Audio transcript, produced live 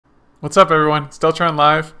What's up everyone, Steltron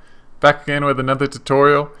Live, back again with another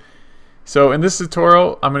tutorial. So in this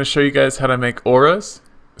tutorial, I'm going to show you guys how to make auras.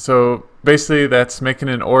 So basically that's making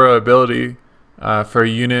an aura ability for a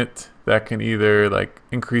unit that can either like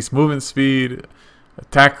increase movement speed,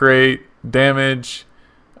 attack rate, damage,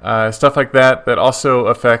 stuff like that, that also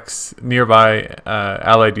affects nearby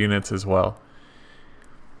allied units as well.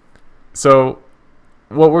 So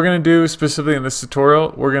what we're going to do specifically in this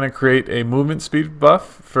tutorial, we're going to create a movement speed buff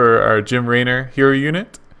for our Gym Raynor hero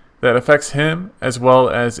unit that affects him as well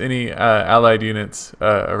as any allied units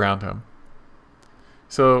around him.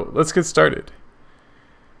 So let's get started.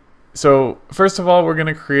 So first of all, we're going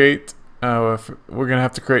to create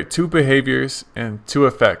have to create two behaviors and two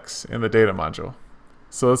effects in the data module.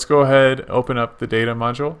 So let's go ahead, open up the data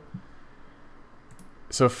module.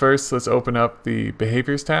 So first, let's open up the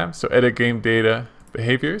behaviors tab. So edit game data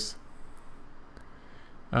behaviors.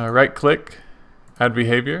 Right click, add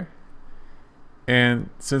behavior. And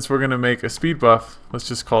since we're going to make a speed buff, let's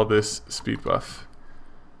just call this speed buff.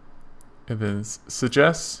 And then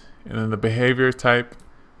suggest, and then the behavior type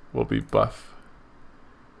will be buff.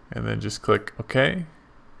 And then just click OK.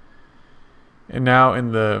 And now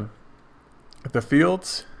in the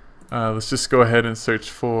fields, let's just go ahead and search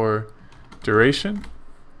for duration.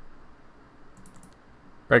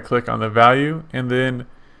 Right click on the value, and then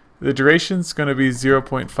the duration is going to be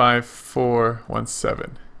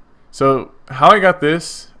 0.5417. So how I got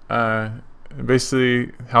this,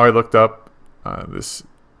 basically how I looked up found this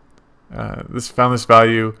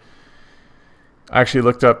value. I actually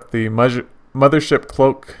looked up the mothership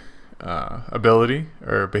cloak ability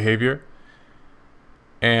or behavior,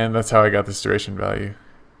 and that's how I got this duration value.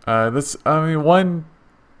 One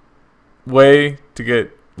way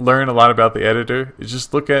to learn a lot about the editor is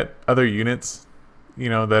just look at other units,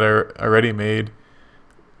 that are already made.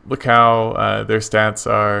 Look how their stats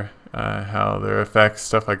are, how their effects,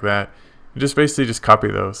 stuff like that. And just basically just copy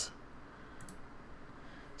those.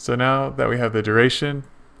 So now that we have the duration,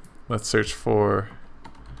 let's search for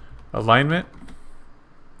alignment.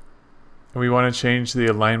 And we want to change the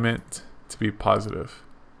alignment to be positive.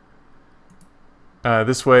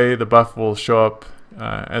 This way the buff will show up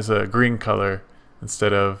as a green color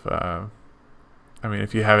instead of,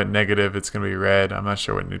 if you have it negative, it's going to be red. I'm not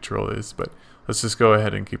sure what neutral is, but let's just go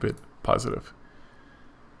ahead and keep it positive.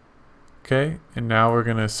 Okay, and now we're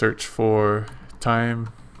going to search for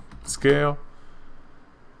time scale.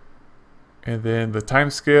 And then the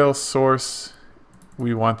time scale source,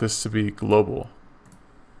 we want this to be global.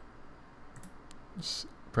 Just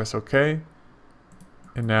press OK.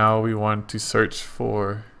 And now we want to search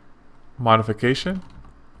for modification.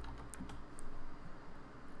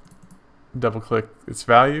 Double click its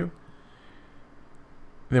value.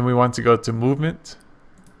 Then we want to go to movement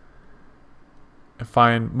and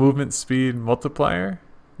find movement speed multiplier,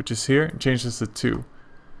 which is here, and change this to 2.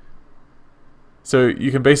 So you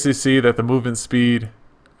can basically see that the movement speed,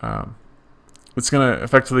 it's going to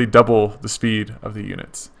effectively double the speed of the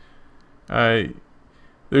units.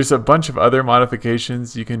 There's a bunch of other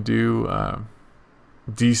modifications you can do.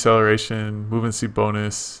 Deceleration, movement speed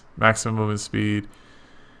bonus, maximum movement speed.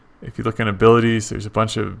 If you look in abilities, there's a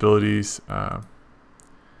bunch of abilities.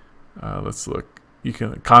 Let's look. You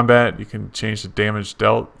can combat. You can change the damage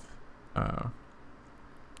dealt.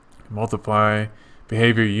 Multiply,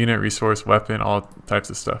 behavior, unit, resource, weapon, all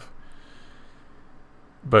types of stuff.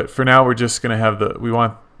 But for now, we're just gonna have we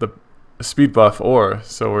want the speed buff aura,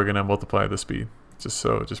 so we're gonna multiply the speed. Just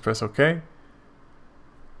press OK.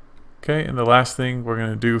 Okay, and the last thing we're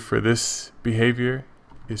gonna do for this behavior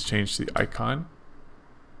is change the icon.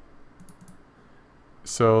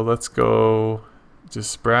 So let's go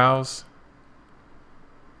just browse.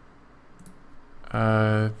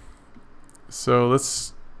 So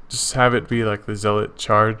let's just have it be like the zealot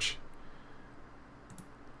charge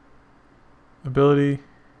ability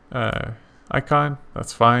icon.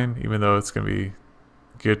 That's fine, even though it's going to be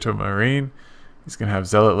geared to a marine. He's going to have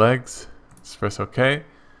zealot legs. Just press OK.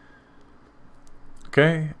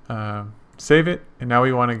 Okay, save it, and now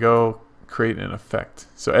we want to go create an effect.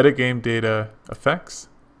 So edit game data effects.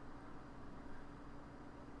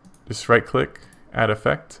 Just right click, add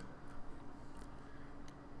effect.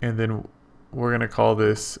 And then we're going to call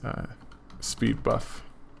this speed buff.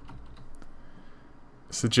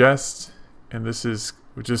 Suggest, and this is,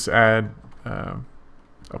 we just add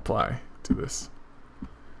apply to this.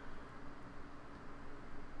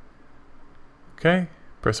 Okay,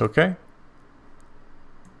 press OK.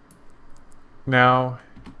 Now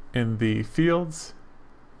in the fields,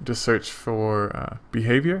 just search for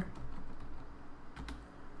behavior,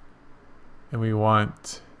 and we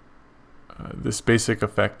want this basic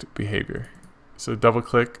effect behavior. So double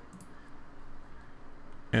click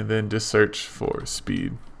and then just search for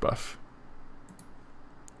speed buff.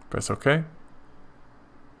 Press OK.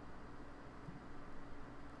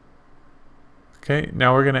 Okay,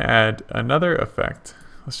 now we're going to add another effect.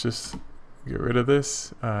 Let's just get rid of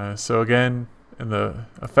this. So again, in the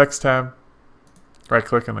effects tab, right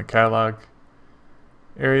click in the catalog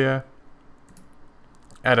area,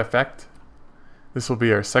 add effect. This will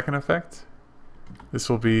be our second effect. This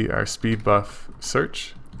will be our speed buff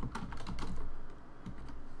search.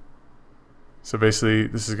 So basically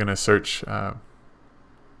this is going to search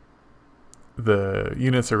the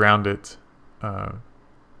units around it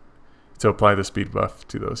to apply the speed buff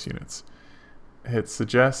to those units. Hit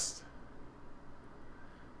suggest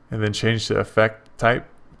and then change the effect type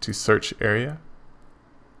to search area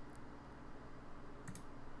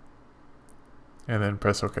and then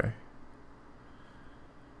press OK.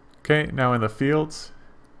 Okay, now in the fields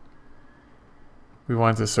we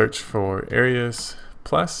want to search for areas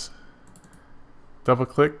plus, double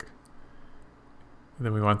click, and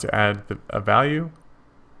then we want to add a value.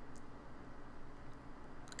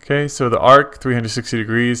 Okay, so the arc 360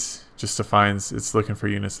 degrees just defines it's looking for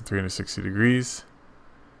units at 360 degrees.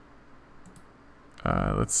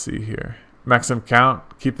 Let's see here. Maximum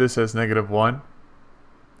count, keep this as -1.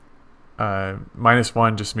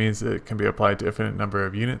 -1 just means it can be applied to infinite number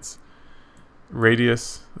of units.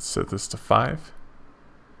 Radius, let's set this to 5.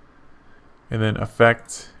 And then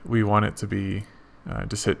effect, we want it to be,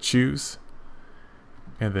 just hit choose.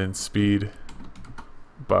 And then speed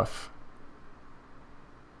buff.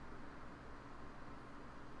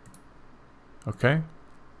 Okay,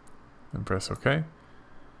 and press OK.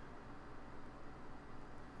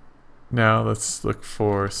 Now let's look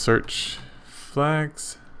for search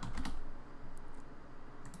flags.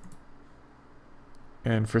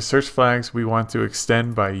 And for search flags, we want to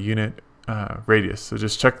extend by unit radius. So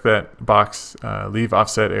just check that box, leave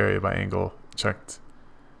offset area by angle checked.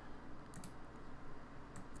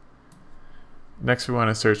 Next, we want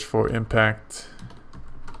to search for impact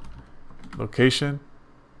location.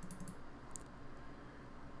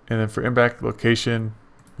 And then for impact location,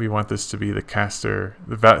 we want this to be the caster,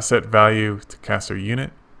 the set value to caster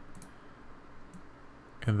unit.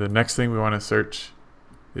 And the next thing we want to search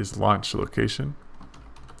is launch location.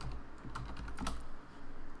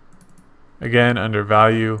 Again, under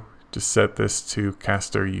value, just set this to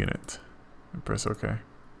caster unit and press OK.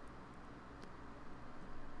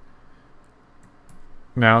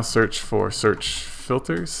 Now search for search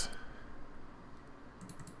filters.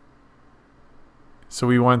 So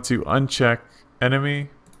we want to uncheck enemy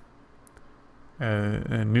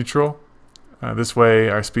and neutral. This way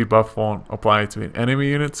our speed buff won't apply to enemy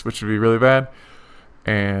units, which would be really bad,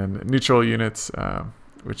 and neutral units,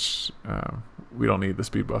 which we don't need the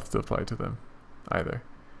speed buff to apply to them either.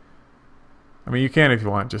 I mean, you can if you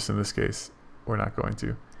want, just in this case, we're not going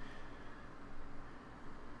to.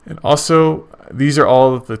 And also, these are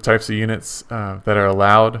all of the types of units that are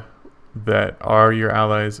allowed that are your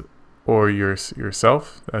allies or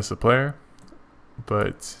yourself as the player.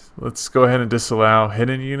 But let's go ahead and disallow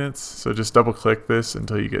hidden units. So just double click this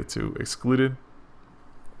until you get to excluded.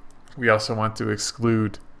 We also want to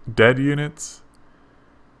exclude dead units.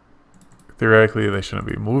 Theoretically, they shouldn't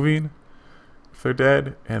be moving if they're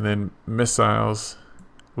dead. And then missiles,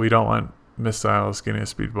 we don't want missiles getting a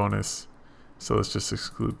speed bonus. So let's just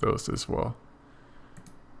exclude those as well.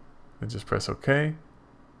 And just press OK.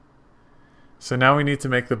 So now we need to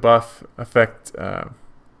make the buff affect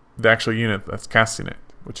the actual unit that's casting it,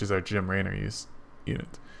 which is our Jim Raynor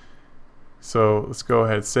unit. So let's go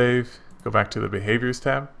ahead, save, go back to the behaviors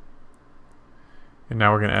tab. And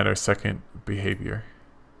now we're going to add our second behavior.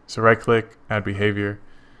 So right click, add behavior,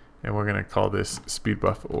 and we're going to call this speed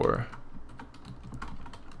buff aura.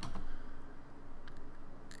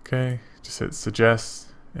 Okay, just hit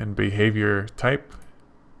suggest, and behavior type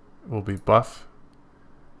will be buff.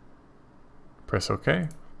 Press OK.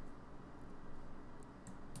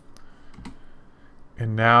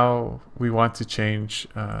 And now we want to change,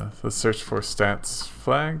 let's search for stats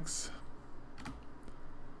flags.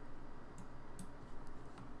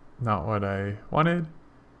 Not what I wanted.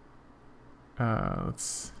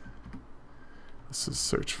 Let's just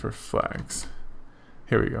search for flags.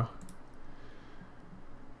 Here we go.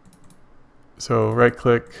 So right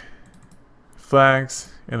click,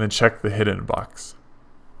 flags, and then check the hidden box.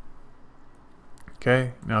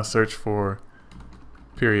 Okay, now search for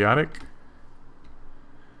periodic.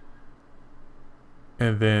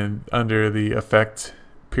 And then under the effect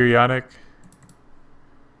periodic,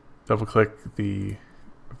 double click the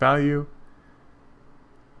value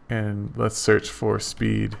And let's search for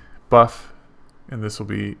speed buff, and this will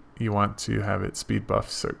be, you want to have it speed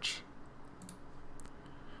buff search.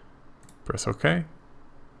 Press OK,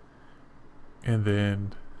 and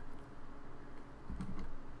then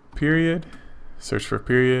period, search for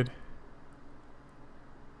period,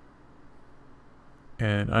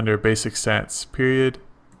 and under basic stats period,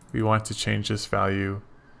 we want to change this value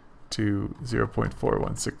to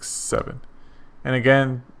 0.4167. And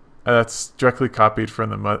again, that's directly copied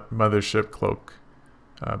from the mothership cloak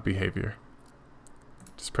behavior.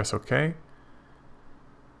 Just press OK.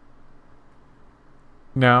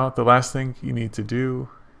 Now, the last thing you need to do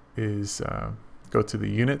is go to the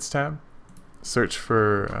Units tab, search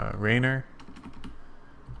for raynor,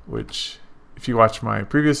 which, if you watch my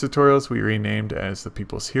previous tutorials, we renamed as the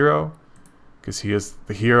People's Hero, because he is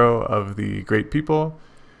the hero of the great people.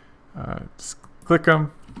 Just click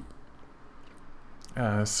him,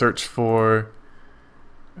 search for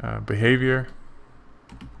behavior,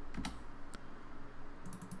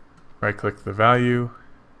 right click the value.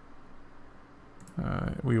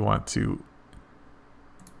 We want to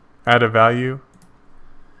add a value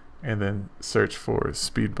and then search for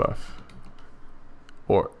speed buff,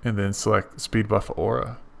 and then select speed buff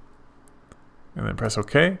aura, and then press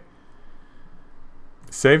OK,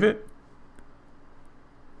 save it,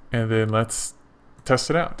 and then let's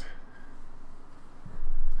test it out.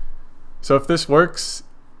 So if this works,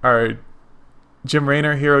 our Jim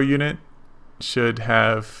Raynor hero unit should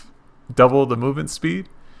have double the movement speed,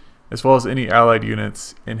 as well as any allied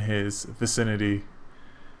units in his vicinity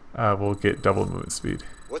will get double movement speed.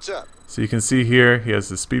 What's up? So you can see here he has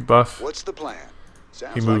the speed buff. What's the plan?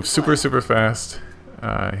 Sounds He moves super fast.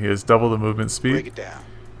 He has double the movement speed. Break it down.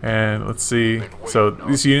 And let's see. So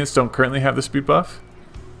these units don't currently have the speed buff,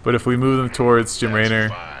 but if we move them towards Jim Raynor,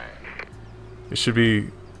 it should be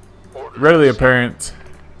readily apparent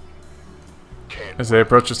as they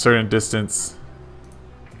approach a certain distance,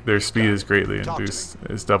 their speed is greatly induced,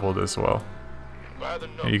 is doubled as well.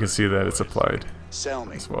 And you can see that it's applied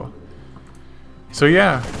as well. So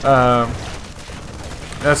yeah,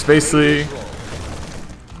 that's basically,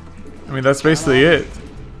 that's basically it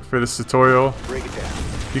for this tutorial.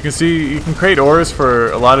 You can see you can create auras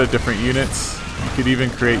for a lot of different units. You could even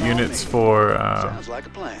create units for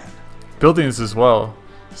buildings as well.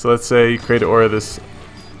 So let's say you create an aura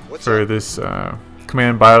for this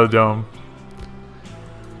command biodome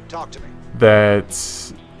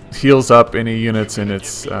that heals up any units in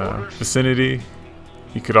its vicinity.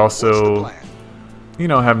 You could also,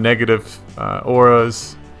 have negative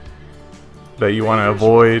auras that you want to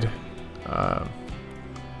avoid,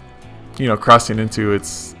 crossing into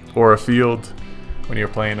its aura field when you're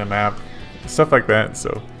playing a map, stuff like that.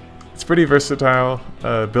 So it's pretty versatile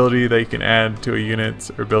ability that you can add to a unit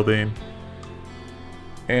or building.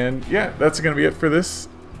 And yeah, that's going to be it for this,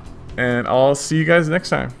 and I'll see you guys next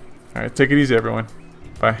time. Alright, take it easy everyone.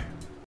 Bye.